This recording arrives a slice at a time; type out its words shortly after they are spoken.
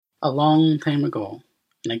A long time ago,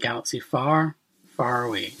 in a galaxy far, far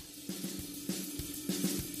away.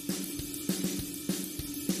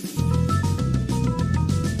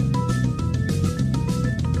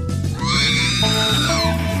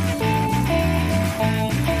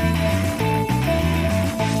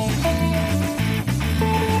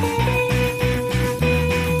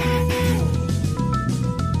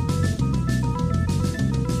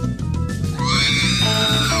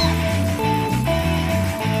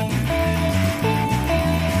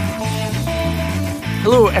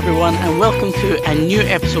 Hello everyone and welcome to a new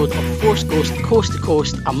episode of Force Ghost Coast to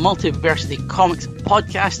Coast, a Multiversity Comics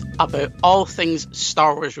podcast about all things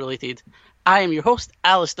Star Wars related. I am your host,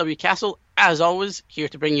 Alice W. Castle, as always, here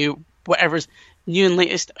to bring you whatever's new and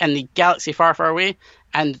latest in the galaxy far, far away.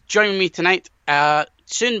 And joining me tonight,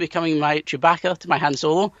 soon becoming my Chewbacca to my Han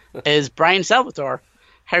Solo, is Brian Salvatore.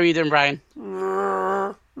 How are you doing, Brian?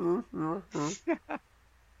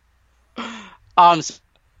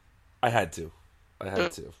 I had to.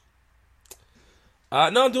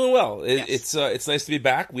 No, I'm doing well. Yes. It's nice to be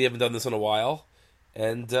back. We haven't done this in a while,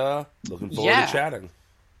 and looking forward to chatting.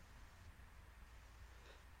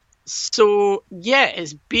 So,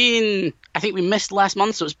 it's been... I think we missed last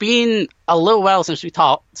month, so it's been a little while since we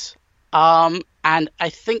talked. And I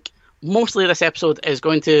think mostly this episode is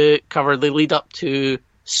going to cover the lead-up to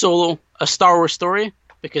Solo, A Star Wars Story,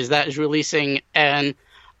 because that is releasing in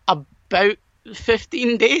about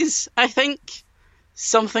 15 days, I think.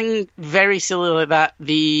 Something very silly like that.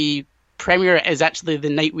 The premiere is actually the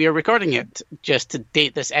night we are recording it, just to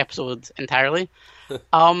date this episode entirely.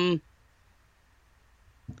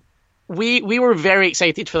 We were very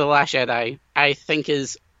excited for The Last Jedi, I think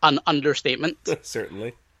is an understatement.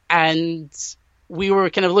 Certainly. And we were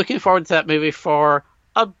kind of looking forward to that movie for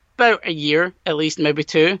about a year, at least, maybe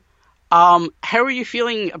two. How are you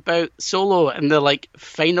feeling about Solo in the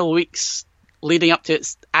final weeks leading up to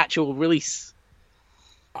its actual release?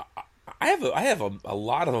 I have a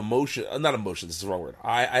lot of emotion. Not emotion. This is the wrong word.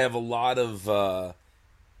 I have a lot of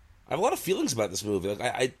feelings about this movie.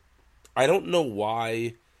 I don't know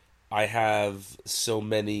why I have so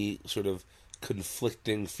many sort of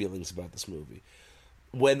conflicting feelings about this movie.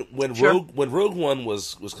 When Rogue One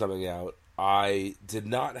was coming out, I did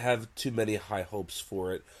not have too many high hopes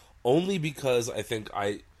for it, only because I think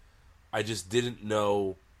I just didn't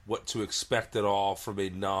know what to expect at all from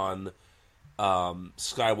a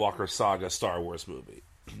Skywalker saga Star Wars movie.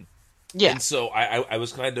 Yeah. And so I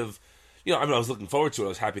was kind of, I was looking forward to it. I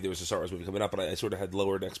was happy there was a Star Wars movie coming up, but I sort of had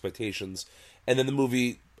lowered expectations. And then the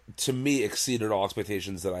movie, to me, exceeded all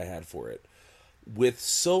expectations that I had for it. With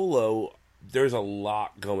Solo, there's a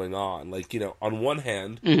lot going on. On one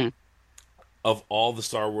hand, of all the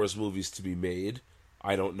Star Wars movies to be made,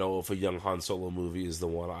 I don't know if a young Han Solo movie is the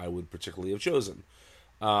one I would particularly have chosen.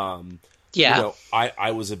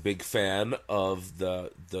 I was a big fan of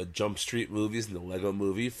the Jump Street movies and the Lego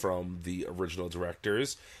movie from the original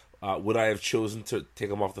directors. Would I have chosen to take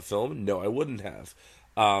them off the film? No, I wouldn't have.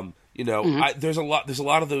 There's a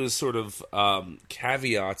lot of those sort of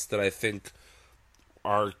caveats that I think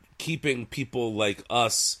are keeping people like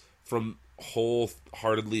us from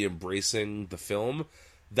wholeheartedly embracing the film.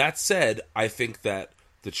 That said, I think that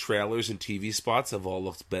the trailers and TV spots have all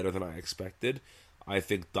looked better than I expected. I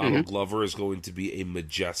think Donald Glover is going to be a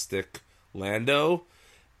majestic Lando,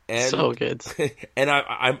 and so good. And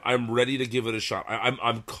I'm ready to give it a shot.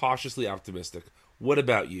 I'm cautiously optimistic. What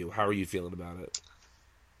about you? How are you feeling about it?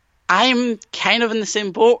 I'm kind of in the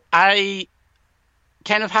same boat. I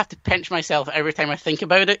kind of have to pinch myself every time I think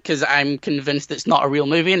about it because I'm convinced it's not a real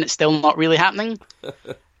movie and it's still not really happening.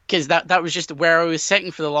 Because that was just where I was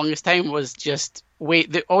sitting for the longest time. Was just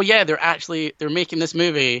wait. They're making this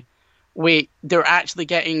movie. Wait, they're actually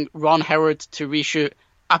getting Ron Howard to reshoot.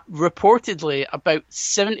 Reportedly, about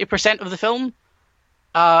 70% of the film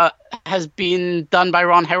has been done by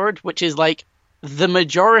Ron Howard, which is the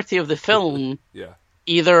majority of the film. Yeah.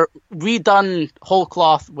 Either redone whole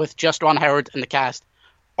cloth with just Ron Howard in the cast,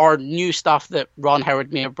 or new stuff that Ron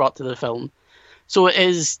Howard may have brought to the film. So it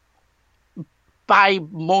is, by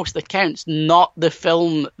most accounts, not the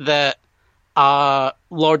film that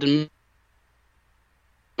Lord and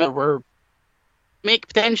were make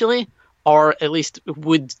potentially, or at least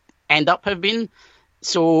would end up have been.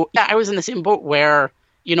 So I was in the same boat where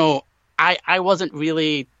I wasn't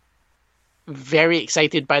really very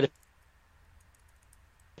excited by the.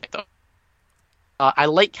 I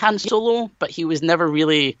like Han Solo, but he was never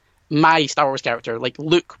really my Star Wars character.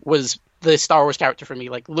 Luke was the Star Wars character for me.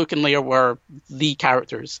 Luke and Leia were the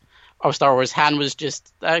characters of Star Wars. Han was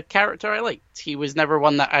just a character I liked. He was never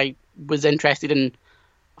one that I was interested in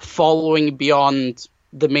following beyond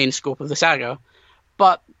the main scope of the saga.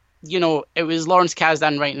 But, it was Lawrence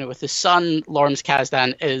Kasdan writing it with his son. Lawrence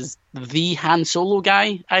Kasdan is the Han Solo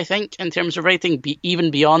guy, I think, in terms of writing,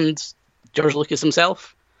 even beyond George Lucas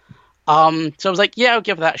himself. So I was like, yeah, I'll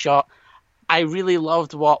give that a shot. I really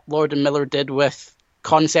loved what Lord and Miller did with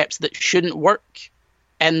concepts that shouldn't work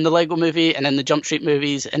in the Lego movie and in the Jump Street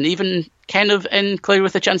movies, and even kind of in Cloudy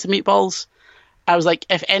with a Chance of Meatballs. I was like,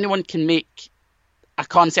 if anyone can make a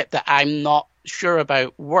concept that I'm not sure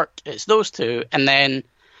about work, it's those two. And then,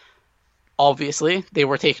 obviously, they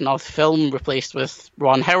were taken off film, replaced with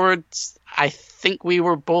Ron Howard. I think we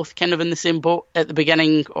were both kind of in the same boat at the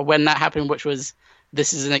beginning when that happened, which was,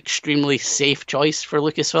 this is an extremely safe choice for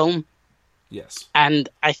Lucasfilm. Yes. And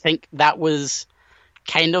I think that was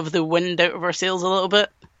kind of the wind out of our sails a little bit.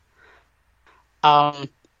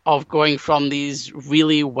 Of going from these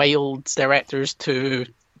really wild directors to,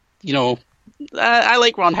 I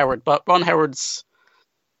like Ron Howard, but Ron Howard's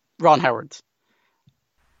Ron Howard.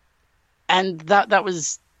 And that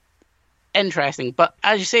was interesting. But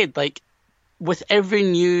as you said, like, with every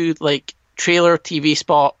new, like, trailer, TV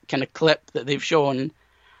spot, kind of clip that they've shown,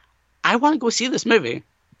 I want to go see this movie.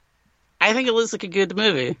 I think it looks like a good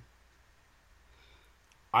movie.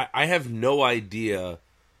 I have no idea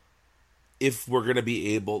if we're going to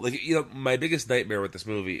be able... my biggest nightmare with this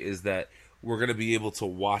movie is that we're going to be able to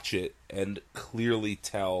watch it and clearly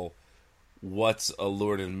tell what's a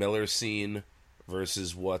Lord and Miller scene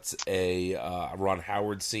versus what's a Ron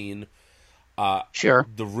Howard scene. Sure.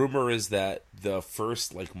 The rumor is that the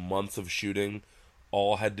first month of shooting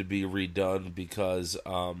all had to be redone because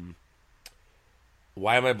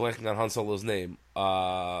why am I blanking on Han Solo's name?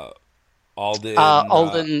 Alden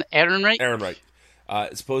Ehrenreich. Ehrenreich.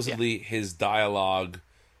 Supposedly his dialogue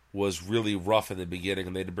was really rough in the beginning,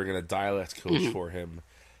 and they had to bring in a dialect coach for him.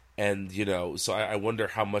 And so I wonder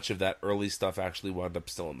how much of that early stuff actually wound up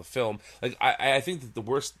still in the film. I think that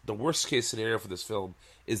the worst case scenario for this film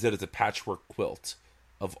is that it's a patchwork quilt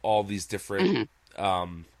of all these different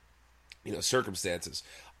circumstances.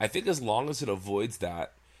 I think as long as it avoids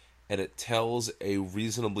that and it tells a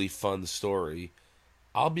reasonably fun story,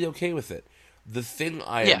 I'll be okay with it. The thing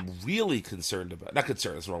I am really concerned about, not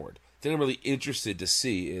concerned, that's the wrong word. The thing I'm really interested to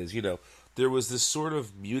see is, there was this sort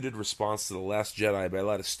of muted response to The Last Jedi by a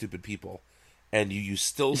lot of stupid people. And you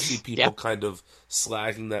still see people kind of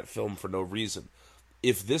slagging that film for no reason.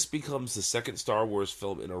 If this becomes the second Star Wars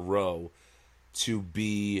film in a row to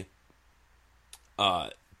be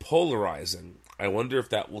polarizing, I wonder if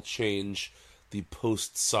that will change the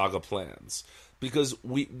post-saga plans. Because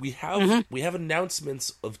we have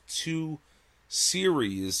announcements of 2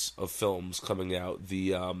 series of films coming out.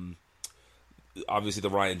 The obviously the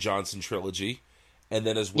Rian Johnson trilogy, and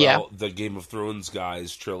then as well the Game of Thrones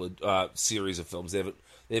guys series of films. They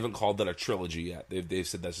haven't called that a trilogy yet. They've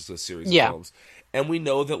said that's just a series of films. And we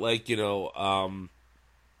know that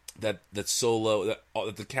that Solo,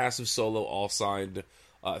 that the cast of Solo all signed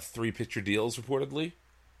 3-picture deals reportedly,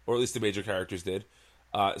 or at least the major characters did.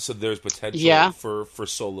 So there's potential for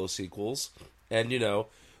Solo sequels. And,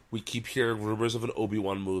 we keep hearing rumors of an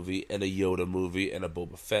Obi-Wan movie and a Yoda movie and a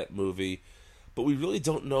Boba Fett movie. But we really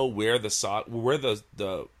don't know where where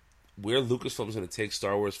Lucasfilm is going to take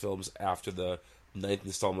Star Wars films after the 9th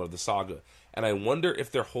installment of the saga. And I wonder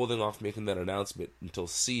if they're holding off making that announcement until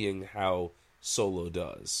seeing how Solo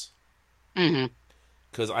does.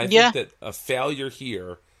 Because I think that a failure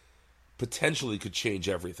here potentially could change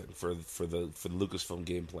everything for the Lucasfilm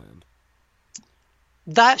game plan.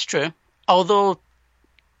 That's true. Although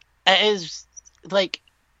it is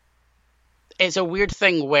it's a weird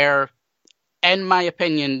thing where, in my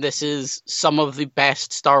opinion, this is some of the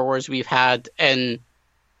best Star Wars we've had in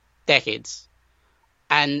decades.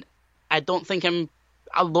 And I don't think I'm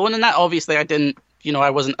alone in that. Obviously, I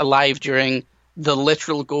wasn't alive during the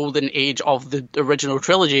literal golden age of the original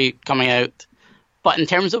trilogy coming out. But in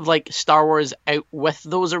terms of Star Wars out with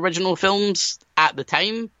those original films at the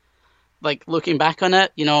time, looking back on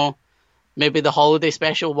it, maybe the holiday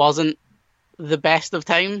special wasn't the best of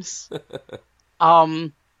times.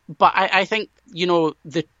 But I think,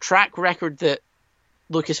 the track record that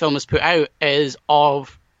Lucasfilm has put out is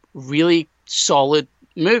of really solid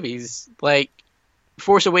movies.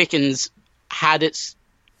 Force Awakens had its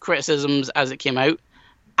criticisms as it came out.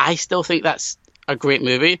 I still think that's a great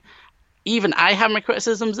movie. Even I have my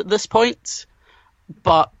criticisms at this point.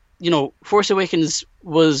 But, Force Awakens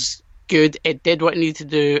was good. It did what it needed to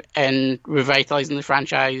do in revitalizing the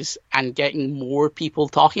franchise and getting more people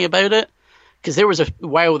talking about it. Because there was a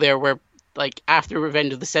while there where, after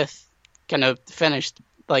Revenge of the Sith kind of finished,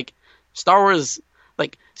 Star Wars,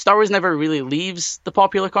 like Star Wars never really leaves the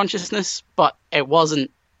popular consciousness, but it wasn't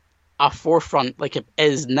a forefront like it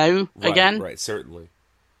is now again. Right, certainly.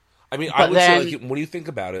 I mean, I But would say, then, like, when you think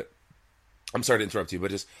about it, I'm sorry to interrupt you, but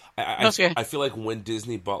just okay, I feel like when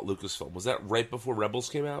Disney bought Lucasfilm, was that right before Rebels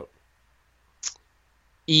came out?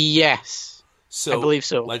 yes, I So, believe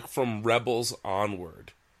so. like, from Rebels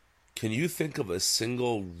onward, can you think of a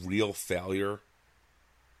single real failure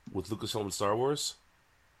with Lucasfilm and Star Wars?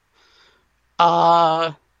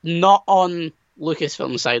 Not on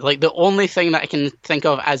Lucasfilm side. Like the only thing that I can think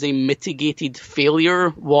of as a mitigated failure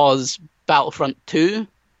was Battlefront 2,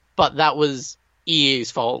 but that was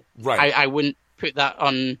EA's fault. Right. I wouldn't put that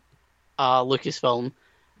on Lucasfilm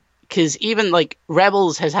because even like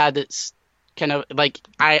Rebels has had its kind of like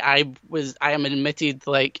I am admitted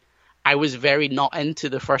like I was very not into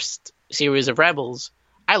the first series of Rebels.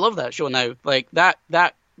 I love that show now. Like that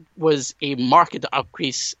was a marked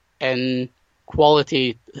increase in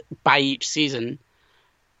quality by each season.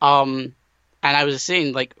 And I was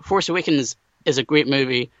saying, like, Force Awakens is a great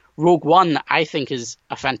movie. Rogue One, I think, is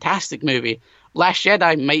a fantastic movie. Last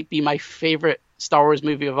Jedi might be my favorite Star Wars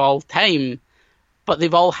movie of all time, but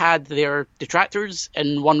they've all had their detractors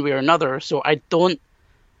in one way or another. So I don't.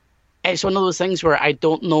 It's one of those things where I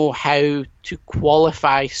don't know how to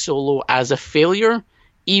qualify Solo as a failure,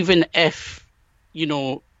 even if, you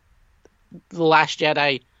know, The Last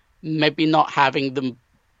Jedi maybe not having the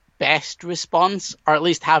best response, or at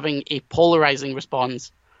least having a polarizing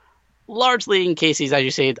response, largely in cases, as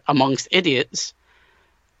you said, amongst idiots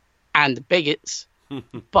and bigots.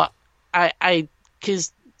 But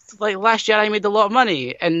because like Last Jedi made a lot of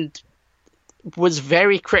money and was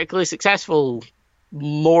very critically successful,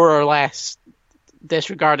 more or less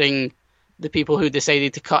disregarding the people who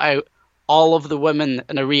decided to cut out all of the women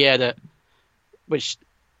in a re-edit, which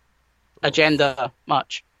agenda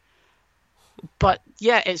much. But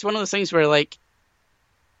yeah, it's one of those things where, like,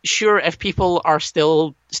 sure, if people are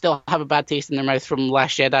still have a bad taste in their mouth from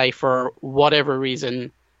Last Jedi for whatever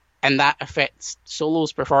reason, and that affects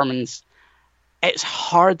Solo's performance, it's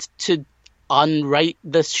hard to unwrite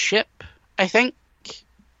this ship, I think.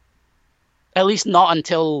 At least not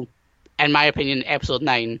until, in my opinion, episode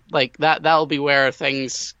 9. Like, that'll be where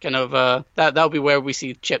things kind of, that'll be where we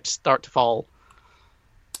see chips start to fall.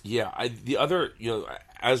 Yeah, the other,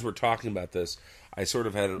 as we're talking about this, I sort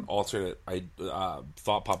of had an alternate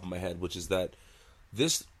thought pop in my head, which is that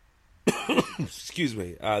this, excuse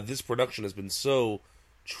me, this production has been so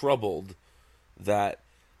troubled that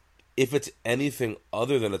if it's anything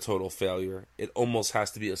other than a total failure, it almost has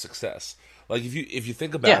to be a success. Like if you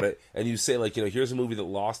think about it and you say, like, here's a movie that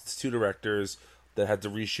lost its 2 directors, that had to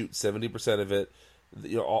reshoot 70% of it,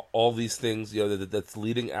 all these things, that's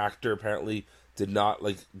leading actor apparently did not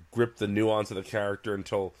like grip the nuance of the character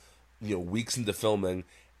until weeks into filming,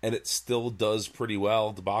 and it still does pretty well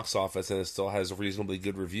at the box office, and it still has reasonably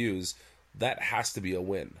good reviews. That has to be a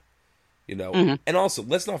win, Mm-hmm. And also,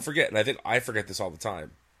 let's not forget, and I think I forget this all the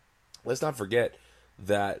time, let's not forget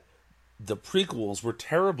that the prequels were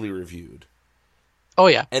terribly reviewed. Oh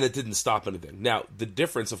yeah, and it didn't stop anything. Now the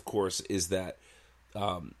difference, of course, is that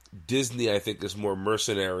Disney, I think, is more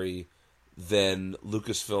mercenary than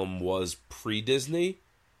Lucasfilm was pre-Disney.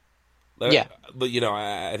 yeah. But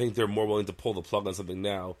I think they're more willing to pull the plug on something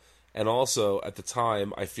now. And also, at the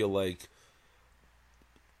time, I feel like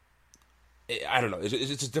I don't know.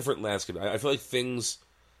 It's a different landscape. I feel like things.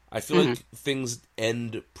 I feel like things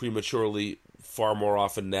end prematurely far more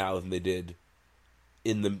often now than they did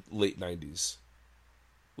in the late '90s.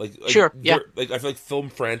 Like Sure, yeah. Like I feel like film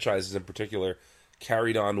franchises in particular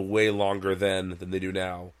carried on way longer than they do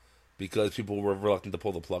now, because people were reluctant to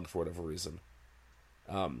pull the plug for whatever reason.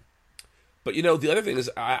 But the other thing is,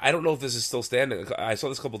 I don't know if this is still standing. I saw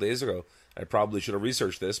this a couple days ago. I probably should have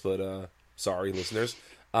researched this, but sorry, listeners.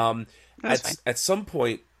 At some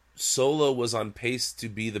point, Solo was on pace to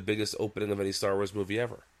be the biggest opening of any Star Wars movie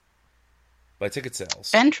ever by ticket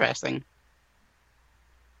sales. Interesting.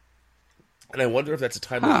 And I wonder if that's a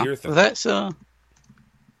time of year thing. That's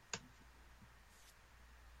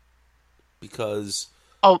because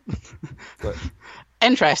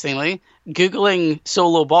interestingly, Googling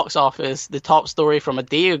Solo box office, the top story from a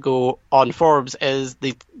day ago on Forbes is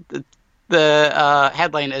the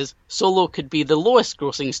headline is Solo could be the lowest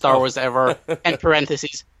grossing Star Wars ever, in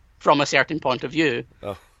parentheses, from a certain point of view.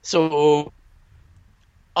 Oh. So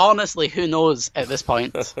honestly, who knows at this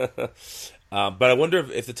point? But I wonder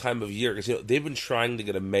if the time of year, because they've been trying to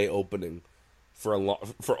get a May opening for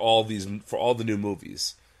all the new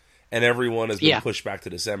movies, and everyone has been pushed back to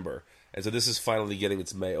December, and so this is finally getting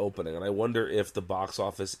its May opening. And I wonder if the box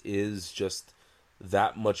office is just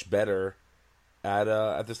that much better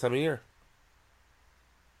at this time of year.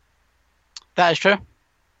 That is true.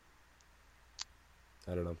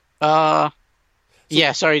 I don't know.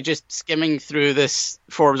 Yeah, sorry, just skimming through this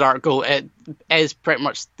Forbes article, it is pretty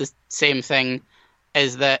much the same thing,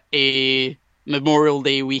 is that a Memorial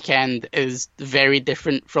Day weekend is very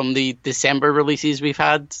different from the December releases we've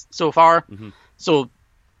had so far. Mm-hmm. So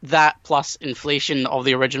that plus inflation of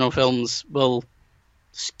the original films will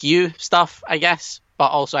skew stuff, I guess.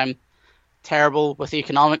 But also I'm terrible with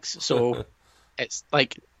economics, so it's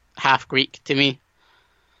like half Greek to me.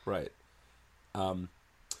 Right.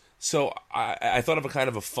 So I thought of a kind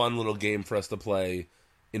of a fun little game for us to play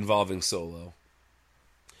involving Solo,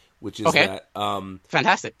 which is that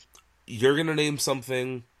fantastic. You're gonna name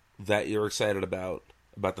something that you're excited about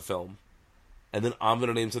the film, and then I'm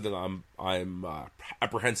gonna name something I'm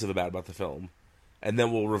apprehensive about the film, and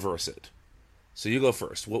then we'll reverse it. So you go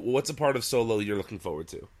first. What's a part of Solo you're looking forward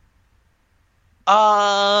to?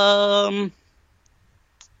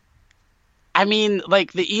 I mean,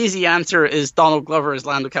 like, the easy answer is Donald Glover as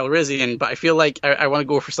Lando Calrissian, but I feel like I want to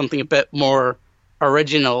go for something a bit more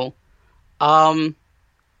original. I'm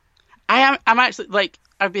actually, like,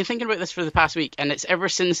 I've been thinking about this for the past week, and it's ever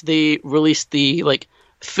since they released the, like,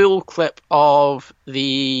 full clip of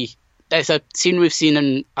it's a scene we've seen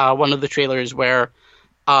in one of the trailers where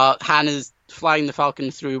Han is flying the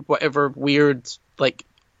Falcon through whatever weird, like,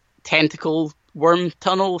 tentacle worm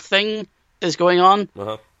tunnel thing is going on.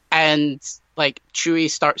 Uh-huh. And, like, Chewie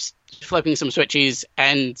starts flipping some switches,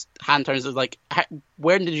 and Han turns to, like,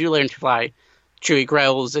 where did you learn to fly? Chewie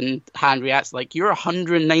growls, and Han reacts like, you're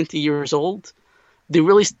 190 years old? They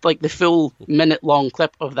released, like, the full minute-long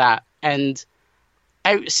clip of that, and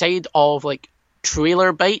outside of, like,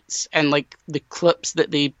 trailer bites and, like, the clips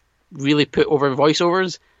that they really put over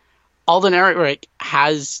voiceovers, Alden Ehrenreich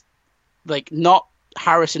has, like, not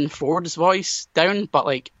Harrison Ford's voice down, but,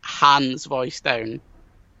 like, Han's voice down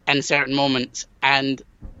in certain moments, and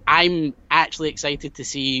I'm actually excited to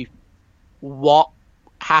see what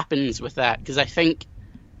happens with that, because I think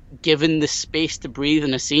given the space to breathe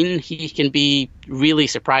in a scene, he can be really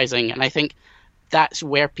surprising, and I think that's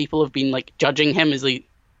where people have been, like, judging him, is like,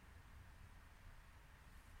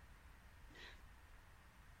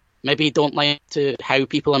 maybe don't like to how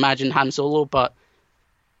people imagine Han Solo, but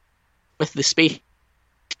with the space,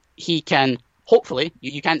 he can hopefully,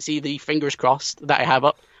 you can't see the fingers crossed that I have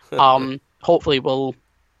up, hopefully will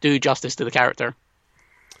do justice to the character.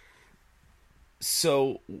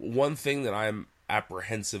 So one thing that I'm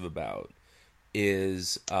apprehensive about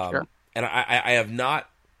is, Sure. and I have not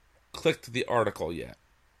clicked the article yet.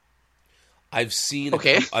 I've seen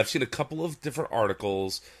a couple of different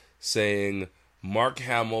articles saying Mark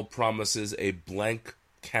Hamill promises a blank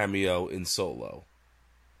cameo in Solo.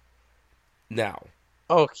 Now,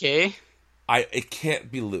 okay. it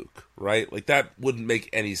can't be Luke, right? Like, that wouldn't make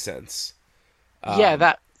any sense.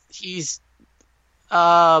 Yeah, he's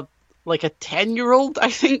like a 10-year-old, I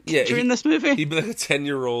think, during this movie. He'd be like a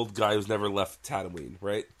 10-year-old guy who's never left Tatooine,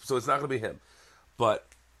 right? So it's not going to be him. But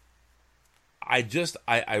I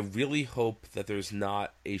really hope that there's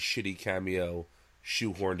not a shitty cameo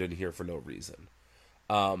shoehorned in here for no reason.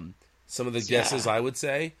 Some of the guesses I would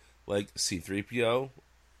say, like C-3PO,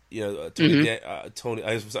 Tony.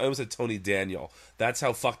 I almost said Tony Daniel. That's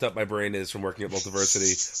how fucked up my brain is from working at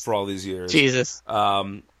Multiversity for all these years. Jesus.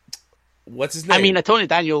 What's his name? I mean, a Tony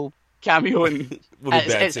Daniel cameo would be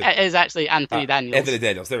bad too. Is actually Anthony Daniels. Anthony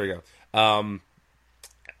Daniels. There we go.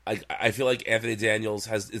 I feel like Anthony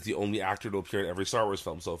Daniels is the only actor to appear in every Star Wars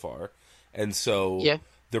film so far, and so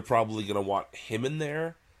they're probably going to want him in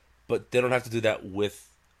there, but they don't have to do that with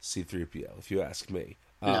C-3PO, if you ask me.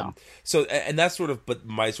 No. So, and that's but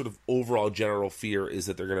my sort of overall general fear is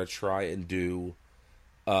that they're going to try and do,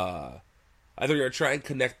 either going to try and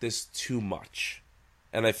connect this too much,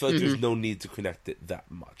 and I feel like there's no need to connect it that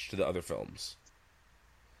much to the other films.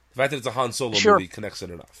 The fact that it's a Han Solo movie connects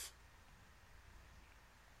it enough.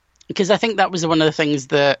 Because I think that was one of the things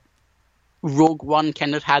that Rogue One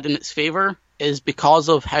kind of had in its favor, is because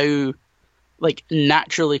of how, like,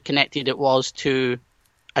 naturally connected it was to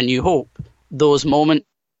A New Hope. Those moments,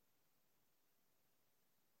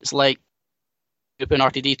 it's like Open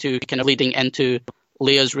R2-D2 kind of leading into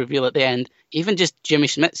Leia's reveal at the end. Even just Jimmy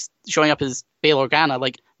Smits showing up as Bail Organa,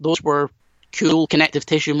 like, those were cool connective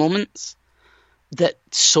tissue moments that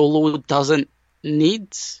Solo doesn't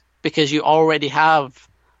need, because you already have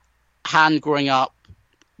Han growing up,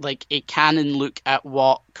 like, a canon look at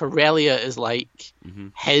what Corellia is like,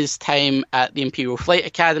 his time at the Imperial Flight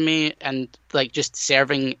Academy, and, like, just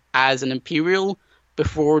serving as an Imperial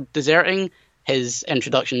before deserting, his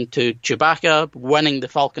introduction to Chewbacca, winning the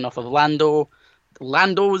Falcon off of Lando,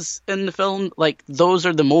 Lando's in the film, like those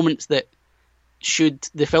are the moments that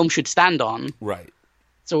the film should stand on. Right.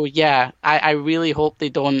 So yeah, I really hope they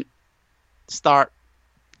don't start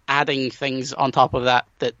adding things on top of that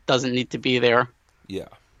doesn't need to be there. Yeah.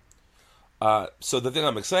 So the thing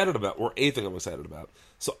I'm excited about, or a thing I'm excited about,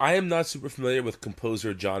 so I am not super familiar with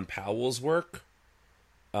composer John Powell's work.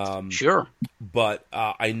 Sure. But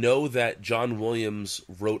I know that John Williams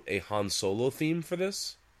wrote a Han Solo theme for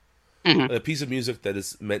this. Mm-hmm. A piece of music that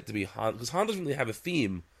is meant to be Han, because Han doesn't really have a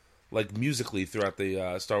theme, like musically throughout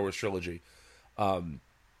the Star Wars trilogy.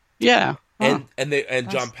 Yeah. And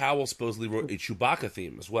John Powell supposedly wrote a Chewbacca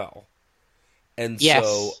theme as well. And yes.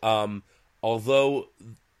 So, although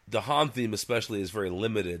the Han theme especially is very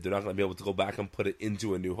limited, they're not going to be able to go back and put it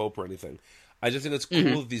into A New Hope or anything. I just think it's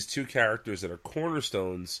cool that these two characters that are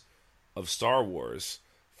cornerstones of Star Wars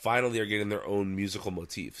finally are getting their own musical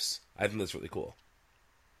motifs. I think that's really cool.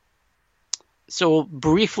 So,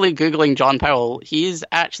 briefly Googling John Powell, he's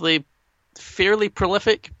actually fairly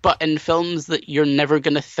prolific, but in films that you're never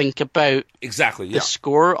going to think about exactly the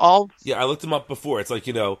score of. Yeah, I looked him up before. It's like,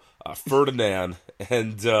 Ferdinand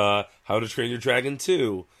and How to Train Your Dragon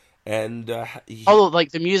 2. And although,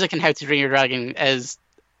 like, the music in How to Train Your Dragon is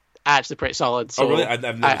actually pretty solid. So really? I've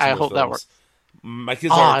never seen I those hope films. that works. My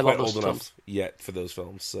kids aren't quite old films. enough yet for those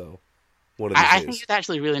films, so one of these I days. think you'd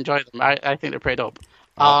actually really enjoy them. I think they're pretty dope.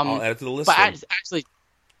 I'll add it to the list. But actually,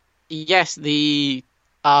 yes, the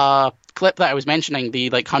clip that I was mentioning, the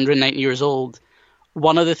 190 years old,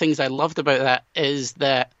 one of the things I loved about that is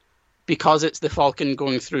that because it's the Falcon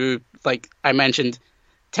going through, like I mentioned,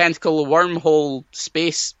 tentacle wormhole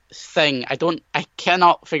space thing, I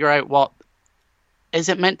cannot figure out what is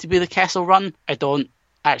it meant to be the Kessel Run? I don't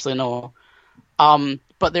actually know.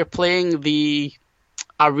 But they're playing the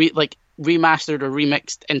remastered or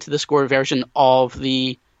remixed into the score version of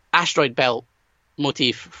the asteroid belt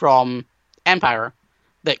motif from Empire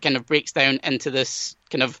that kind of breaks down into this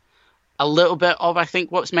kind of a little bit of, I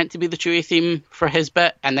think, what's meant to be the Chewie theme for his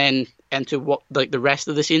bit, and then into what the rest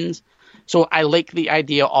of the scenes. So I like the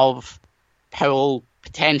idea of Powell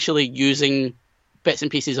potentially using bits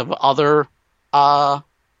and pieces of other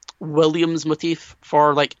Williams motif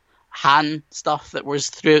for Han stuff that was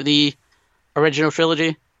throughout the original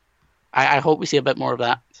trilogy. I hope we see a bit more of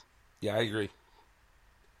that. Yeah, I agree.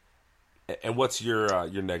 And what's your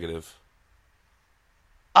negative?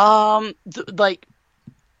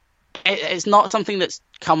 It's not something that's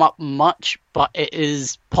come up much, but it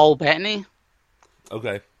is Paul Bettany.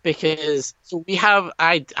 Okay. Because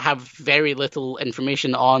I have very little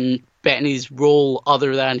information on Bettany's role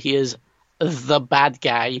other than he is the bad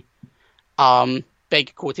guy.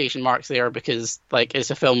 Big quotation marks there because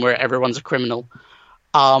it's a film where everyone's a criminal.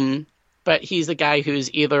 But he's the guy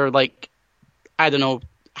who's either I don't know,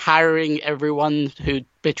 hiring everyone who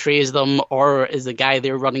betrays them, or is the guy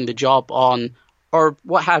they're running the job on, or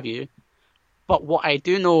what have you. But what I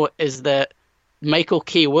do know is that Michael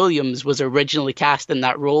K. Williams was originally cast in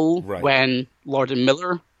that role when Lord and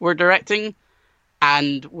Miller were directing,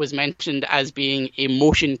 and was mentioned as being a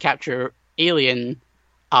motion capture alien,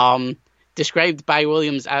 described by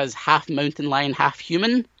Williams as half mountain lion, half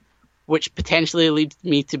human, which potentially leads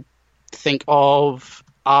me to think of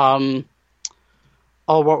what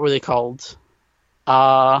were they called?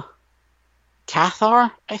 Cathar,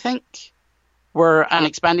 I think, were an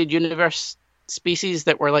expanded universe species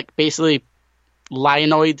that were basically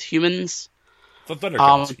lion-oid humans. The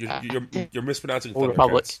Thundercats. You're mispronouncing Thundercats.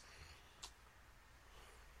 Republic.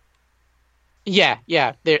 Yeah.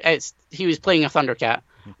 He was playing a Thundercat.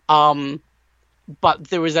 But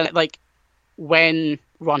there was when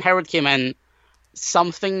Ron Howard came in,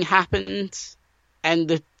 something happened, and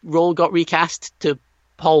the role got recast to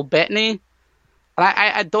Paul Bettany. And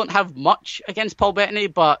I don't have much against Paul Bettany,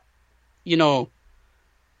 but he's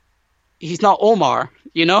not Omar.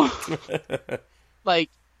 If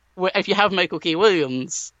you have Michael K.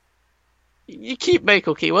 Williams, you keep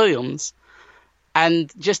Michael K. Williams.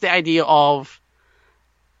 And just the idea of,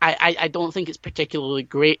 I don't think it's particularly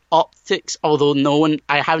great optics, although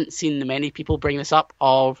I haven't seen many people bring this up,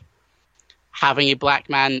 of having a black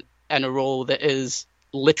man in a role that is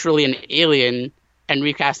literally an alien and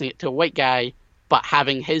recasting it to a white guy, but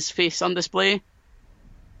having his face on display.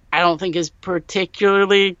 I don't think is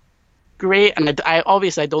particularly great, and I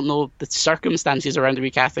obviously I don't know the circumstances around the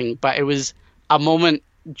recasting, but it was a moment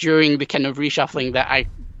during the kind of reshuffling that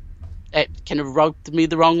it kind of rubbed me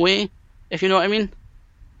the wrong way, if you know what I mean.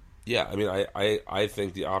 Yeah, I mean, I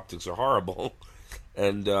think the optics are horrible,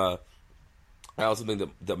 and I also think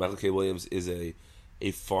that Michael K. Williams is a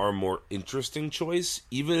far more interesting choice,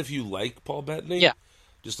 even if you like Paul Bettany. Yeah.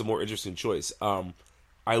 just a more interesting choice.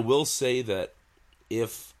 I will say that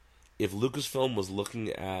if Lucasfilm was looking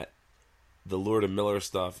at the Lord and Miller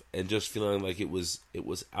stuff and just feeling like it was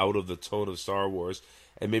out of the tone of Star Wars,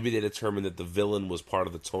 and maybe they determined that the villain was part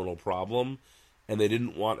of the tonal problem, and they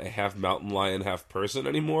didn't want a half mountain lion, half person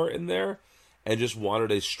anymore in there, and just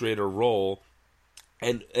wanted a straighter role.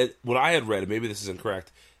 And what I had read, and maybe this is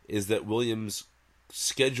incorrect, is that Williams,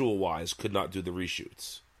 schedule-wise, could not do the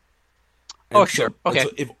reshoots. And sure. Okay. So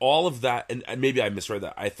if all of that, and maybe I misread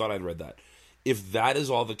that. I thought I'd read that. If that is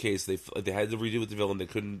all the case, they had to redo with the villain. They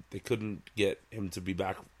couldn't get him to be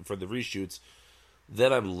back for the reshoots.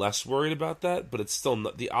 Then I'm less worried about that. But it's still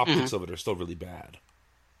not, the optics of it are still really bad.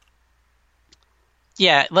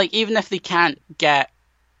 Yeah, like even if they can't get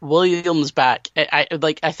Williams back,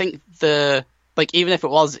 I think even if it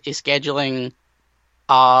was a scheduling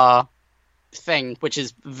thing, which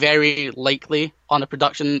is very likely on a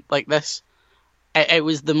production like this, it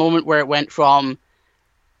was the moment where it went from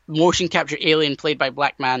motion capture alien played by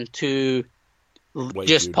black man to White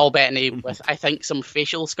just dude. Paul Bettany with, I think, some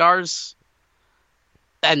facial scars.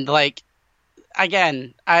 And like,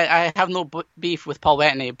 again, I have no beef with Paul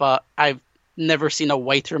Bettany, but I've never seen a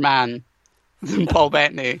whiter man than Paul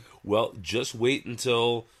Bettany. Well, just wait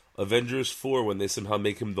until Avengers 4 when they somehow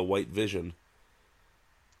make him the White Vision.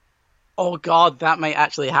 Oh God, that might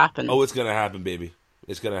actually happen. Oh, it's gonna happen, baby.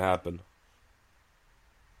 It's gonna happen.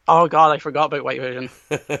 Oh God, I forgot about White Vision.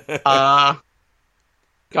 God,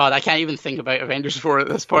 I can't even think about Avengers 4 at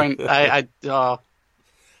this point. I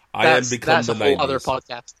am become that's the a whole 90s. other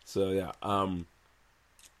podcast. So yeah. All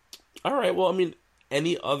right. Well, I mean,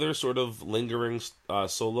 any other sort of lingering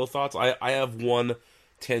solo thoughts? I have one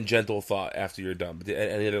tangential thought after you're done. But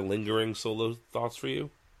any other lingering solo thoughts for you?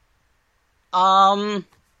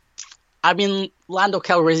 I mean, Lando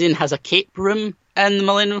Calrissian has a cape room in the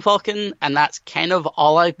Millennium Falcon, and that's kind of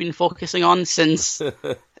all I've been focusing on since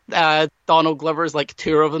Donald Glover's like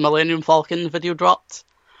Tour of the Millennium Falcon video dropped.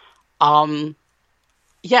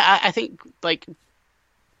 Yeah, I think, like,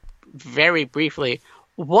 very briefly,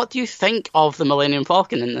 what do you think of the Millennium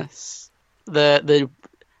Falcon in this? The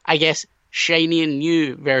I guess, shiny and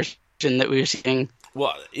new version that we're seeing.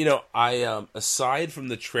 Well, you know, I aside from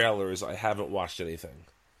the trailers, I haven't watched anything.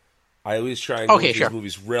 I always try and go to these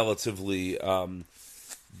movies relatively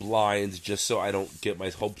blind, just so I don't get my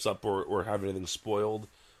hopes up or have anything spoiled.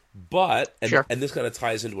 But, and this kind of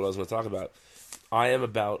ties into what I was going to talk about, I am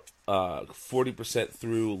about 40%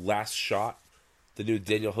 through Last Shot, the new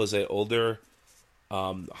Daniel Jose Older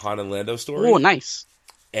Han and Lando story. Oh, nice.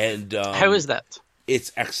 And how is that?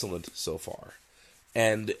 It's excellent so far.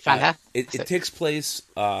 And it takes place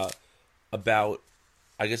about,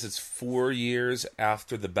 I guess it's 4 years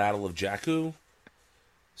after the Battle of Jakku.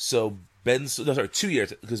 So 2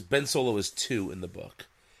 years, because Ben Solo is 2 in the book.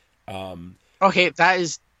 Okay, that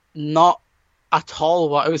is not at all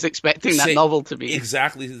what I was expecting that novel to be.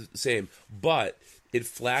 Exactly the same. But it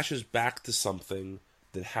flashes back to something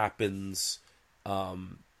that happens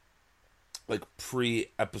like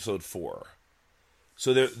pre-episode 4.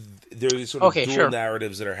 So there are these sort of dual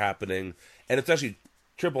narratives that are happening, and it's actually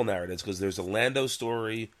triple narratives, because there's a Lando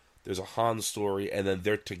story, there's a Han story, and then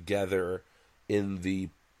they're together in the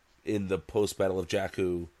post-Battle of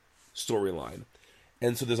Jakku storyline.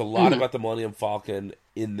 And so there's a lot about the Millennium Falcon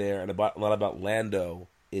in there, and a lot about Lando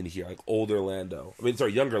in here, like older Lando. I mean,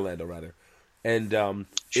 sorry, younger Lando, rather. And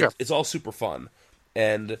it's all super fun.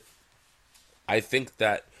 And I think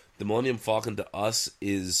that the Millennium Falcon to us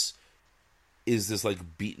is this like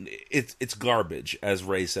beaten. It's garbage, as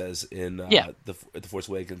Rey says in the Force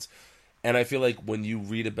Awakens. And I feel like when you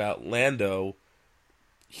read about Lando,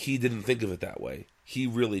 he didn't think of it that way. He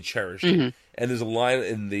really cherished it. And there's a line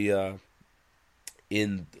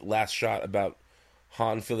in Last Shot about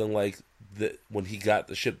Han feeling like that when he got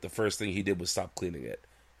the ship, the first thing he did was stop cleaning it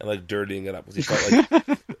and like dirtying it up, because he felt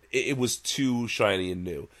like it was too shiny and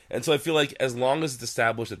new. And so I feel like as long as it's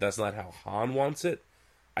established that that's not how Han wants it,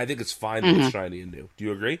 I think it's fine that it's shiny and new. Do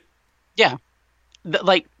you agree? Yeah.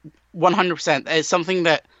 Like, 100%. It's something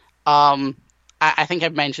that I think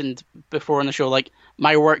I've mentioned before in the show. Like,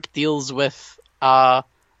 my work deals with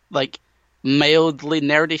like mildly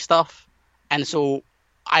nerdy stuff, and so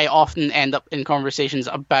I often end up in conversations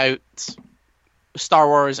about Star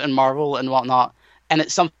Wars and Marvel and whatnot, and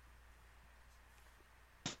it's something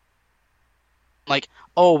like,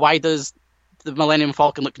 oh, why does the Millennium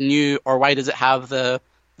Falcon look new, or why does it have the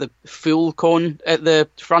fuel cone at the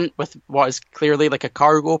front with what is clearly like a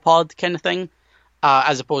cargo pod kind of thing,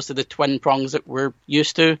 as opposed to the twin prongs that we're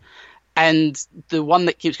used to. And the one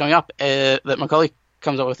that keeps coming up that Macaulay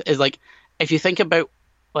comes up with is, like, if you think about,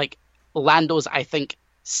 like, Lando's, I think,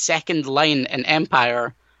 second line in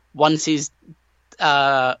Empire, once he's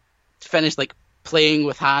uh, finished like playing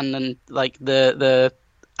with Han and like the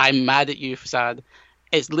 "I'm mad at you" facade,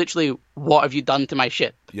 it's literally "What have you done to my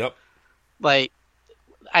ship?" Yep. Like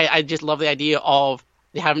I just love the idea of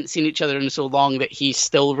they haven't seen each other in so long that he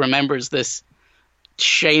still remembers this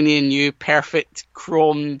shiny new perfect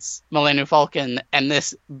chromed Millennium Falcon, and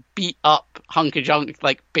this beat up hunk of junk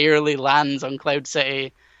like barely lands on Cloud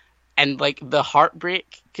City, and like the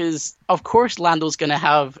heartbreak, because of course Lando's going to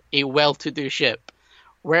have a well-to-do ship.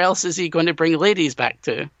 Where else is he going to bring ladies back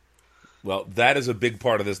to? Well, that is a big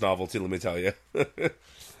part of this novelty, let me tell you.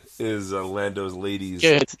 Is Lando's ladies.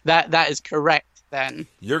 Good. That is correct then.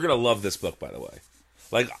 You're going to love this book, by the way.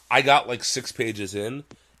 Like, I got like 6 pages in,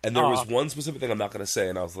 and there was one specific thing I'm not going to say,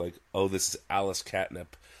 and I was like, oh, this is Alice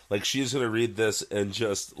Catnip. Like, she's going to read this and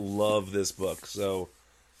just love this book. So,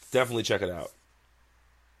 definitely check it out.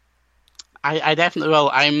 I definitely will.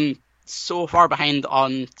 I'm so far behind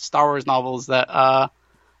on Star Wars novels that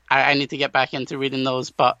I need to get back into reading those,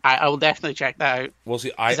 but I will definitely check that out. Well,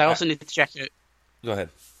 see, I also need to check out... Go ahead.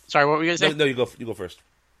 Sorry, what were you going to say? No, you go first.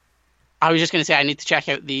 I was just going to say I need to check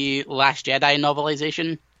out the Last Jedi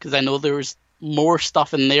novelization, because I know there was more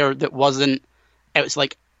stuff in there that wasn't... It was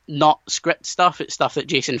like not script stuff, it's stuff that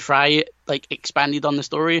Jason Fry like expanded on the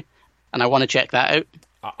story, and I want to check that out.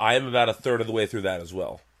 I am about a third of the way through that as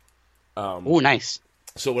well. Oh, nice.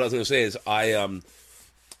 So what I was going to say is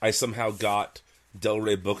I somehow got Del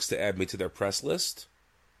Rey Books to add me to their press list,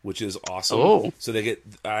 which is awesome. Oh. So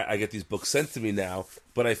I get these books sent to me now,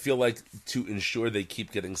 but I feel like to ensure they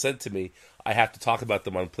keep getting sent to me, I have to talk about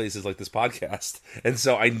them on places like this podcast, and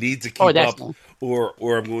so I need to keep up,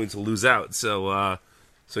 or I'm going to lose out. So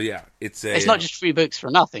yeah, it's not just free books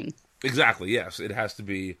for nothing. Exactly. Yes, it has to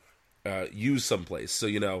be used someplace. So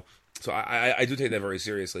So I do take that very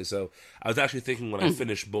seriously. So I was actually thinking when I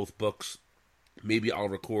finish both books, maybe I'll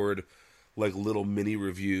record like little mini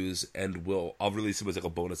reviews, and I'll release them as like a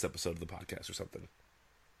bonus episode of the podcast or something.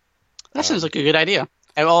 That sounds like a good idea.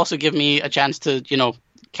 It will also give me a chance to,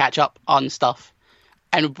 catch up on stuff.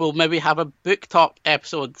 And we'll maybe have a book talk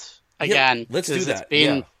episode again. Yeah, let's do that. It's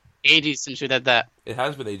been ages since we did that. It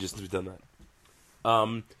has been ages since we've done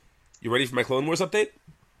that. You ready for my Clone Wars update?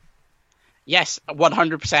 Yes,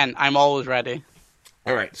 100%. I'm always ready.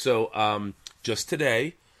 All right. So just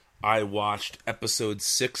today, I watched episode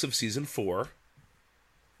 6 of season 4.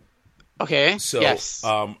 Okay. So yes.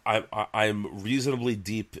 I'm reasonably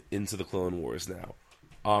deep into the Clone Wars now.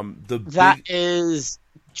 That is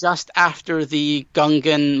just after the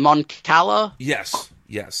Gungan Mon Cala. Yes.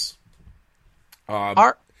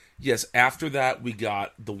 Art. Yes. After that, we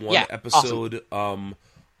got the one episode on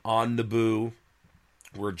Naboo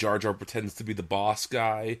where Jar Jar pretends to be the boss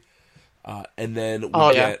guy, and then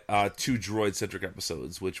we get 2 droid-centric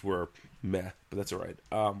episodes, which were meh, but that's all right.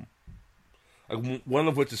 One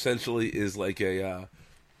of which essentially is like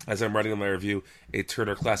as I'm writing in my review, a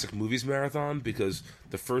Turner Classic Movies marathon, because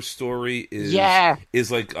the first story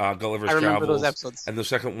is like Gulliver's Travels, and the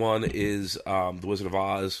second one is The Wizard of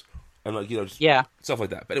Oz, and stuff like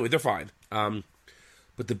that. But anyway, they're fine.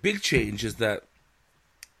 But the big change is that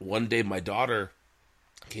one day my daughter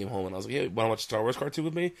came home and I was like, "Hey, want to watch a Star Wars cartoon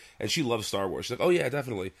with me?" And she loves Star Wars. She's like, "Oh yeah,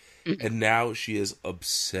 definitely." And now she is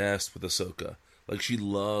obsessed with Ahsoka. Like, she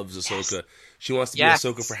loves Ahsoka. Yes. She wants to be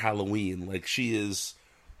Ahsoka for Halloween. Like, she is.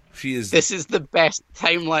 This is the best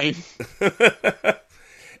timeline.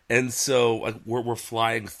 And so, like, we're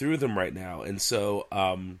flying through them right now. And so,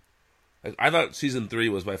 I thought season 3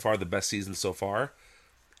 was by far the best season so far.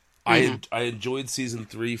 I enjoyed season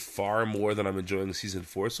 3 far more than I'm enjoying season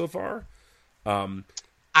 4 so far. So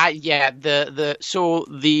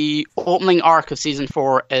the opening arc of season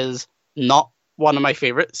 4 is not one of my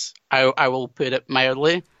favorites. I will put it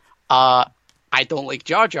mildly. I don't like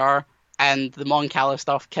Jar Jar, and the Mon Cala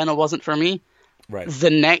stuff kind of wasn't for me. Right.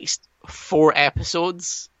 The next 4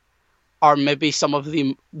 episodes are maybe some of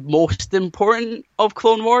the most important of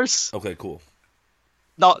Clone Wars. Okay, cool.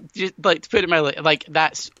 Not just, like, to put it mildly, like,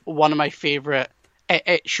 that's one of my favorite.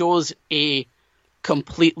 It shows a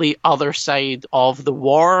completely other side of the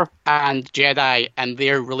war and Jedi and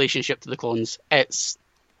their relationship to the clones. It's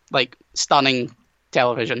like stunning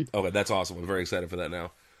television. Okay, that's awesome. I'm very excited for that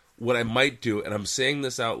now. What I might do, and I'm saying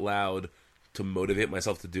this out loud to motivate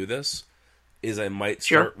myself to do this, is I might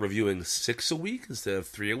start reviewing 6 a week instead of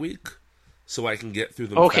 3 a week, so I can get through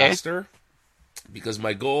them faster. Because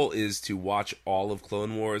my goal is to watch all of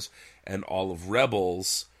Clone Wars and all of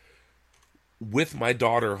Rebels with my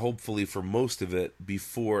daughter, hopefully for most of it,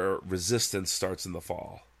 before Resistance starts in the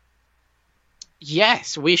fall.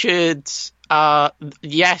 Yes, we should.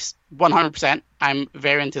 Yes, 100%. I'm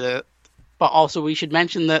very into that. But also, we should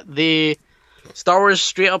mention that the Star Wars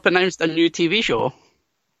straight up announced a new TV show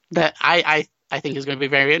that I think is going to be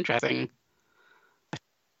very interesting.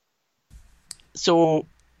 So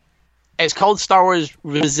it's called Star Wars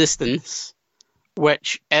Resistance,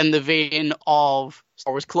 which, in the vein of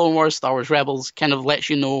Star Wars Clone Wars, Star Wars Rebels, kind of lets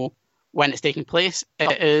you know when it's taking place.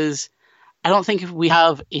 It is. I don't think we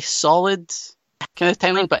have a solid kind of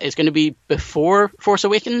timeline, but it's going to be before Force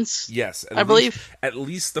Awakens. Yes, I believe at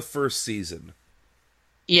least the first season.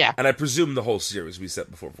 Yeah, And I presume the whole series will be set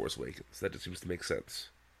before Force Awakens. That just seems to make sense.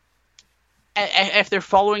 If they're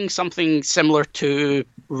following something similar to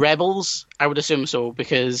Rebels, I would assume so,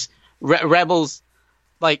 because Rebels,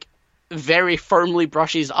 like, very firmly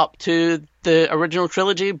brushes up to the original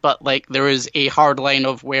trilogy, but, like, there is a hard line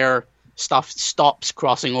of where stuff stops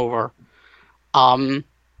crossing over.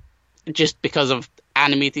 Just because of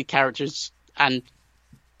animated characters and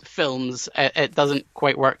films, it doesn't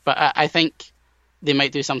quite work. But I think they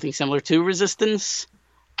might do something similar to Resistance,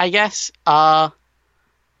 I guess. I'm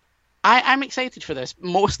excited for this,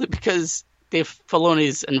 mostly because Dave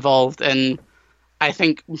Filoni's involved, and I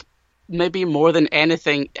think maybe more than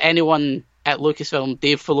anyone at Lucasfilm,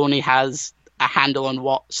 Dave Filoni has a handle on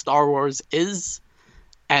what Star Wars is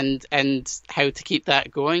and how to keep that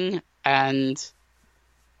going. And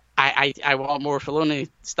I want more Filoni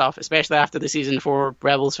stuff, especially after the season 4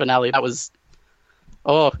 Rebels finale. That was,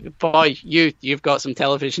 oh boy, you've got some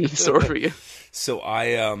television in store for you. So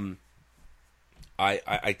I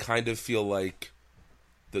kind of feel like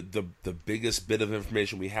the biggest bit of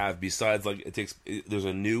information we have, besides, like, there's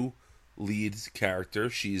a new lead character.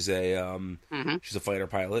 She's a she's a fighter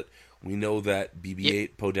pilot. We know that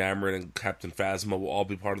BB-8, Poe Dameron, and Captain Phasma will all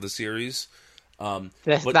be part of the series.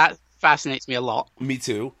 That fascinates me a lot. Me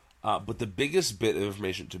too. But the biggest bit of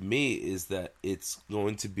information to me is that it's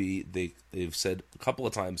going to be, they've said a couple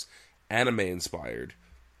of times, anime inspired.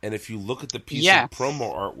 And if you look at the piece of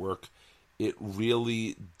promo artwork, it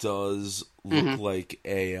really does look like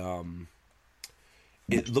it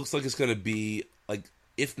looks like it's going to be, like,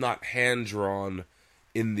 if not hand-drawn,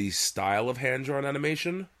 in the style of hand-drawn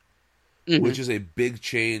animation, which is a big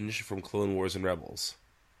change from Clone Wars and Rebels.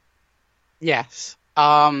 Yes.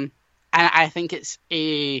 And I think it's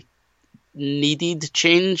a needed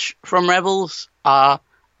change from Rebels.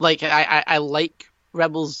 Like, I like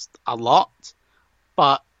Rebels a lot,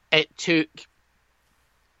 but it took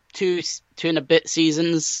two and a bit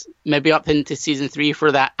seasons, maybe up into season 3,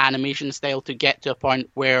 for that animation style to get to a point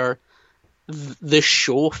where the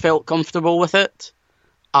show felt comfortable with it.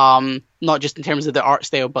 Not just in terms of the art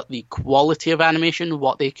style, but the quality of animation,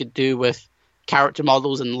 what they could do with character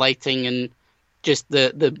models and lighting and just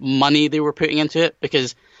the money they were putting into it.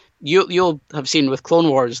 Because you'll have seen with Clone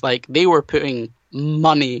Wars, like, they were putting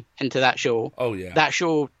money into that show. Oh yeah, that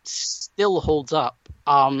show still holds up.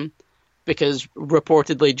 Because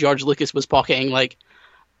reportedly George Lucas was pocketing like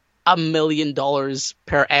 $1 million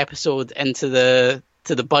per episode into the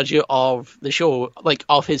budget of the show, like,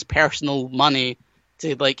 of his personal money,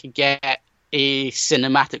 to, like, get a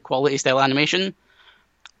cinematic quality style animation.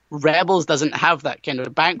 Rebels doesn't have that kind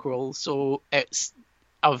of bankroll, so it's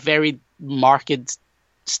a very marked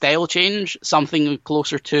style change, something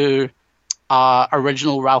closer to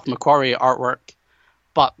original Ralph McQuarrie artwork.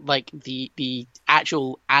 But, like, the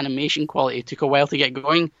actual animation quality took a while to get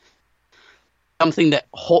going. Something that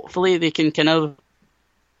hopefully they can kind of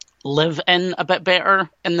live in a bit better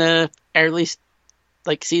in the early,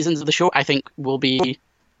 like, seasons of the show, I think will be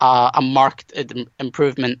a marked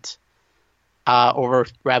improvement over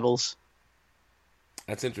Rebels.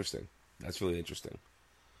 That's interesting. That's really interesting.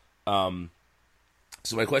 So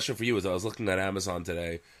my question for you is, I was looking at Amazon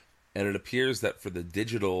today, and it appears that for the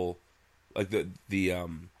digital, like the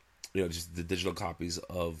just the digital copies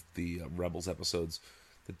of the Rebels episodes,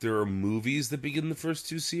 that there are movies that begin the first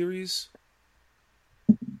 2 series.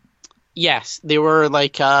 Yes, they were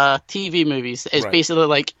like TV movies. It's right. Basically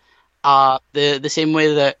like the same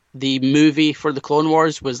way that the movie for the Clone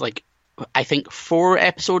Wars was, like, I think 4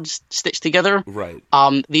 episodes stitched together. Right.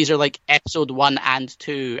 These are like episode 1 and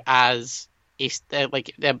 2 as a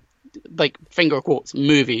like finger quotes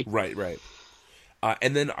movie. Right.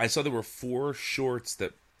 And then I saw there were 4 shorts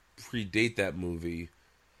that predate that movie.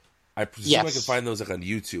 I presume I can find those, like, on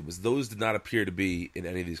YouTube. Those did not appear to be in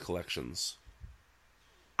any of these collections.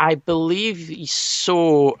 I believe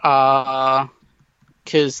so,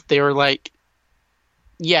 because they're like,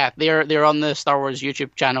 they're on the Star Wars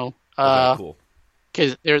YouTube channel. Okay, cool.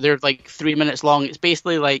 Because they're like 3 minutes long. It's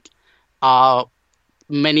basically like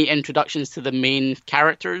many introductions to the main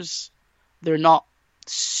characters they're not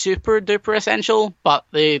super duper essential, but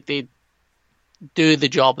they do the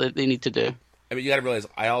job that they need to do. I mean, you got to realize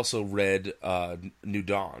I also read New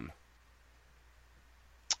Dawn.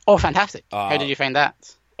 Oh, fantastic! How Uh, did you find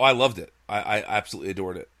that? oh, I loved it. I absolutely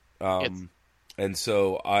adored it. Good. And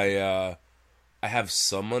so I have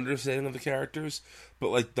some understanding of the characters, but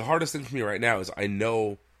like the hardest thing for me right now is I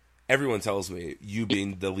know everyone tells me, you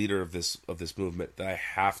being the leader of this movement, that I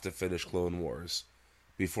have to finish Clone Wars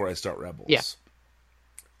before I start Yeah. Rebels,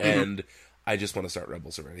 Hmm. and I just want to start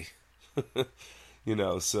Rebels already.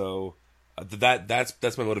 So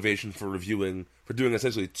that's my motivation for reviewing, for doing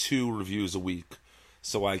essentially 2 reviews a week,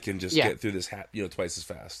 so I can just Yeah. get through this twice as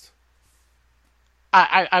fast.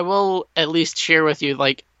 I will at least share with you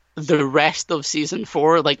like the rest of season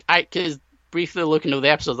four. Like I because briefly looking over the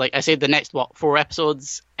episodes, like I said, the next 4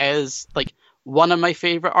 episodes is like one of my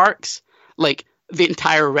favorite arcs. Like the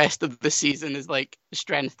entire rest of the season is like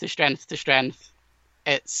strength to strength to strength.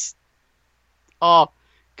 It's oh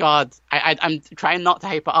God, I'm trying not to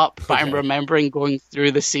hype it up, but I'm Okay. remembering going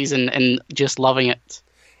through the season and just loving it.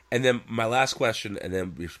 And then my last question, and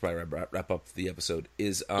then we should probably wrap up the episode,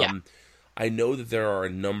 is Yeah. I know that there are a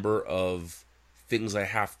number of things I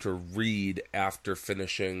have to read after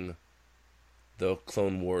finishing the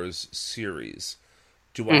Clone Wars series.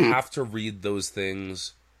 Do I Mhm. have to read those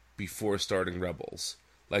things before starting Rebels?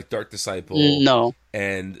 Like Dark Disciple No.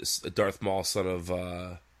 and Darth Maul, son of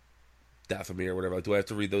Dathomir, or whatever. Do I have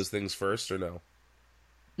to read those things first or no?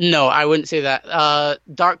 No, I wouldn't say that.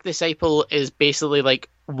 Dark Disciple is basically like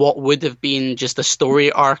what would have been just a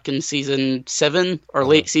story arc in season seven or Uh-huh.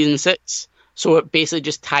 late season six. So it basically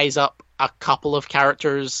just ties up a couple of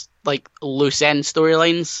characters, like loose end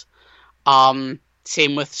storylines.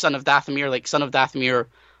 Same with Son of Dathomir. Like Son of Dathomir,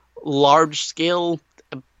 large scale,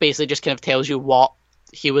 basically just kind of tells you what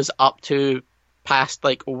he was up to past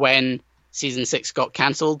like when season six got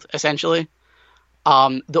cancelled, essentially.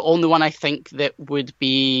 The only one I think that would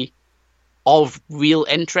be of real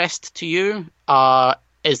interest to you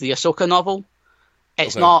is the Ahsoka novel.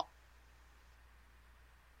 It's Okay. not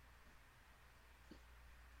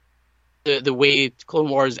the way Clone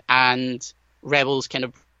Wars and Rebels kind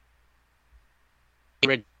of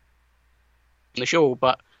read the show,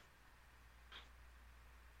 but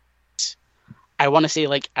I want to say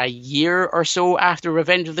like a year or so after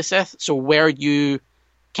Revenge of the Sith. So where you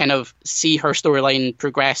kind of see her storyline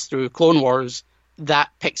progress through Clone Wars, that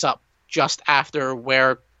picks up just after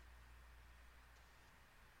where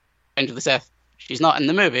Revenge of the Sith, she's not in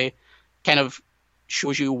the movie, kind of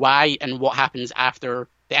shows you why and what happens after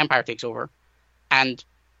the Empire takes over, and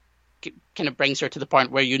kind of brings her to the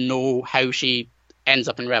point where you know how she ends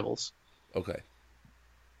up in Rebels. Okay.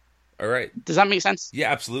 All right. Does that make sense?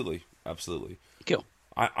 Yeah, absolutely. Absolutely. Cool.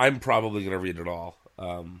 I'm probably going to read it all.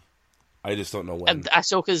 I just don't know when.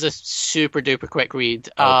 Ahsoka's a super duper quick read.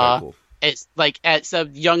 Okay, cool. It's like it's a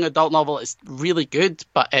young adult novel. It's really good,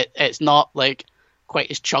 but it's not like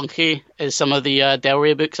quite as chunky as some of the Del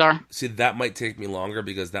Rey books are. See, that might take me longer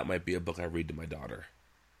because that might be a book I read to my daughter.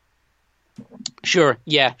 Sure,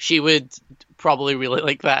 yeah, she would probably really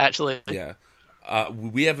like that actually. Yeah.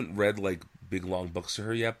 We haven't read like big long books to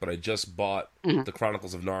her yet, but I just bought Mhm. the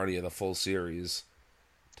Chronicles of Narnia, the full series,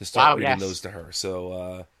 to start Wow, reading yes. those to her.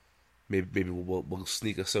 So maybe we'll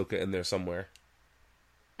sneak Ahsoka in there somewhere.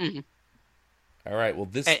 Mhm. All right. Well,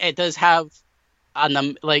 this. It does have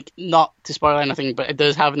an like not to spoil anything, but it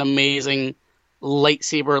does have an amazing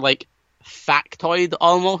lightsaber like factoid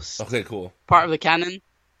almost Okay, cool. part of the canon.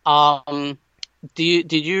 Um,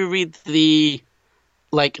 did you read the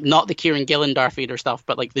like not the Kieran Gillen Darth Vader stuff,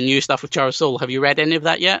 but like the new stuff with Charles Soule? Have you read any of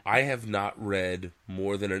that yet? I have not read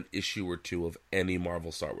more than an issue or two of any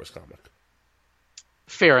Marvel Star Wars comic.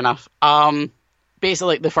 Fair enough.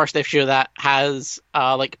 Basically, like, the first issue that has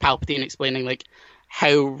like Palpatine explaining like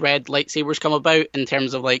how red lightsabers come about in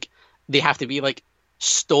terms of like they have to be like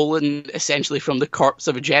stolen essentially from the corpse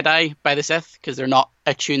of a Jedi by the Sith because they're not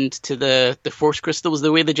attuned to the Force crystals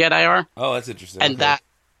the way the Jedi are, Oh, that's interesting. and Okay.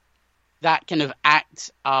 that kind of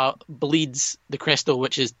act bleeds the crystal,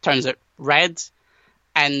 which is turns it red,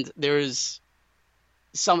 and there's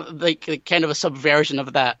some like kind of a subversion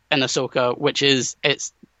of that in Ahsoka, which is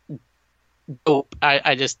it's dope.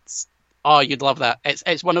 I just oh, you'd love that.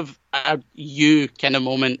 It's one of a you kind of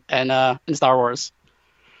moment in Star Wars.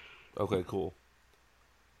 Okay, cool.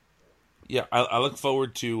 Yeah, I look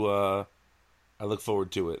forward to. I look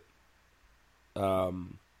forward to it.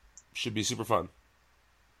 Should be super fun.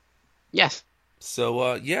 Yes.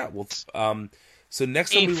 So yeah, well, so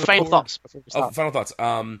next time Any we final record, thoughts before we oh, start? final thoughts.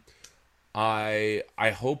 I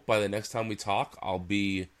hope by the next time we talk, I'll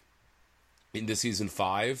be into season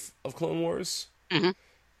 5 of Clone Wars, Mm-hmm.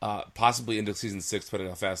 possibly into season 6, depending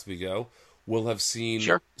how fast we go. We'll have seen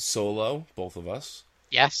Sure. Solo, both of us.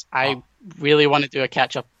 Yes, I really want to do a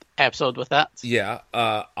catch-up episode with that. Yeah,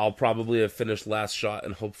 I'll probably have finished Last Shot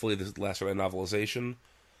and hopefully this Last Shot novelization.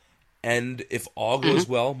 And if all goes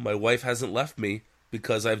well, my wife hasn't left me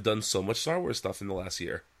because I've done so much Star Wars stuff in the last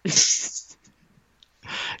year.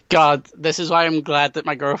 God, this is why I'm glad that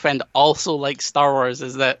my girlfriend also likes Star Wars,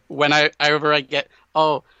 is that whenever I get,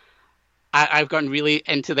 I've gotten really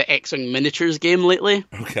into the X-Wing miniatures game lately.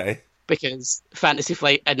 Okay. Because Fantasy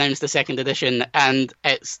Flight announced the second edition, and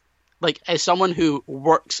it's like, as someone who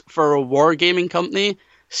works for a wargaming company,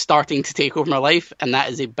 starting to take over my life, and that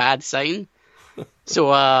is a bad sign.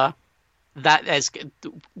 So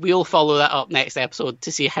we'll follow that up next episode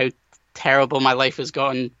to see how terrible my life has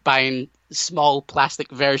gotten buying small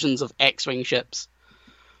plastic versions of X-Wing ships.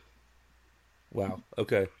 Wow.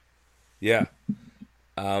 Okay. Yeah.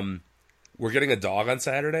 We're getting a dog on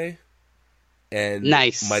Saturday. And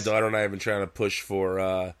nice. My daughter and I have been trying to push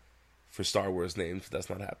for Star Wars names, but that's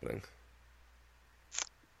not happening.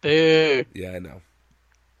 Boo. Yeah, I know.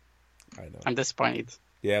 I'm disappointed.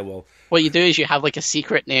 Yeah, well... What you do is you have like a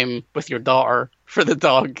secret name with your daughter for the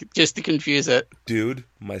dog, just to confuse it. Dude,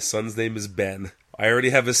 my son's name is Ben. I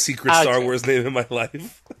already have a secret Star Wars name in my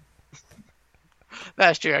life.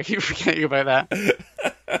 That's true, I keep forgetting about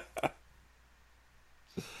that.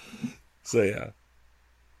 So, yeah.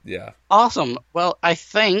 Yeah. Awesome. Well, I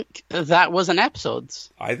think that was an episode.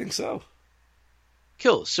 I think so.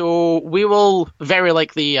 Cool. So we will very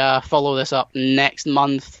likely follow this up next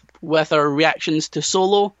month with our reactions to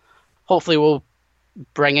Solo. Hopefully we'll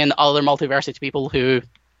bring in other Multiversity people who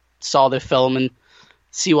saw the film and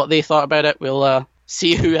see what they thought about it. We'll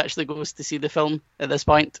see who actually goes to see the film at this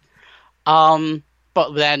point.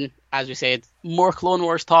 But then, as we said, more Clone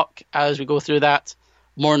Wars talk as we go through that.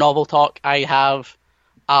 More novel talk. I have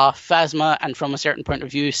Phasma and From a Certain Point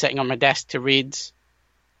of View sitting on my desk to read.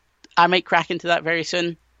 I might crack into that very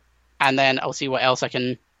soon, and then I'll see what else I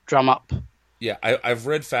can drum up. Yeah, I've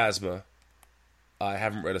read Phasma. I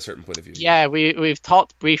haven't read A Certain Point of View. Yeah, we've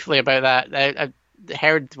talked briefly about that. I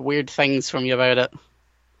heard weird things from you about it.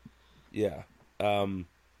 Yeah.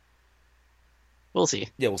 We'll see.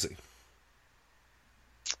 Yeah, we'll see.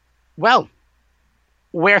 Well,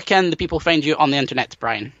 where can the people find you on the internet,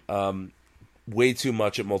 Brian? Way too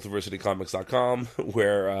much at multiversitycomics.com,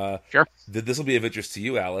 where sure. This will be of interest to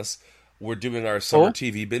you, Alice. We're doing our summer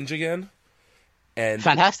TV binge again. And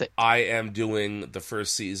fantastic. I am doing the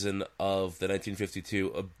first season of the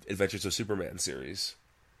 1952 Adventures of Superman series.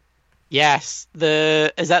 Yes.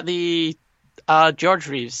 Is that the George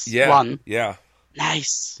Reeves one? Yeah.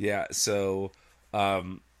 Nice. Yeah, so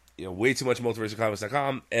way too much at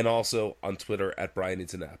multiversitycomics.com, and also on Twitter at Brian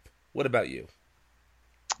Needs a Nap. What about you?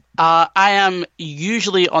 I am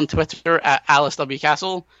usually on Twitter at Alice W.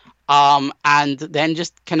 Castle, and then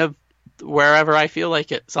just kind of wherever I feel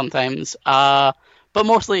like it sometimes. But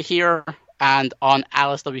mostly here and on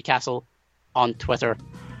Alice W. Castle on Twitter.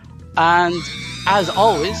 And as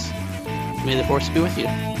always, may the Force be with you.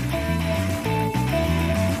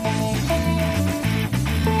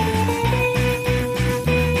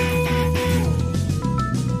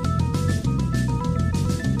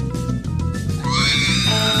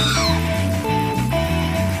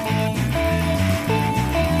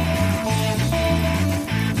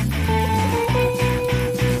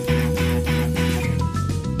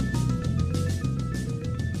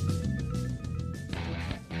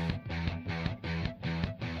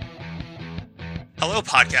 Hello,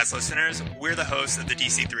 podcast listeners. We're the hosts of the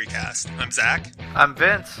DC3 Cast. I'm Zach. I'm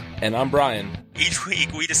Vince. And I'm Brian. Each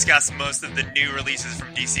week, we discuss most of the new releases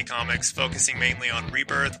from DC Comics, focusing mainly on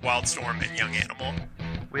Rebirth, Wildstorm, and Young Animal.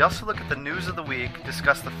 We also look at the news of the week,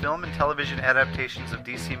 discuss the film and television adaptations of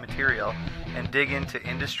DC material, and dig into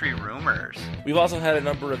industry rumors. We've also had a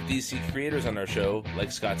number of DC creators on our show, like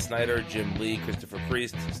Scott Snyder, Jim Lee, Christopher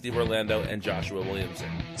Priest, Steve Orlando, and Joshua Williamson.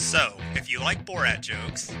 So, if you like Borat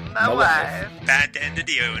jokes, my wife, bad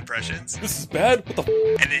Dio impressions, this is bad, what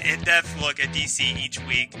the and an in-depth look at DC each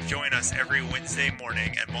week, join us every Wednesday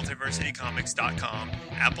morning at multiversitycomics.com,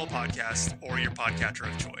 Apple Podcasts, or your podcatcher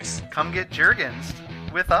of choice. Come get Jurgens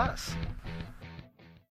with us.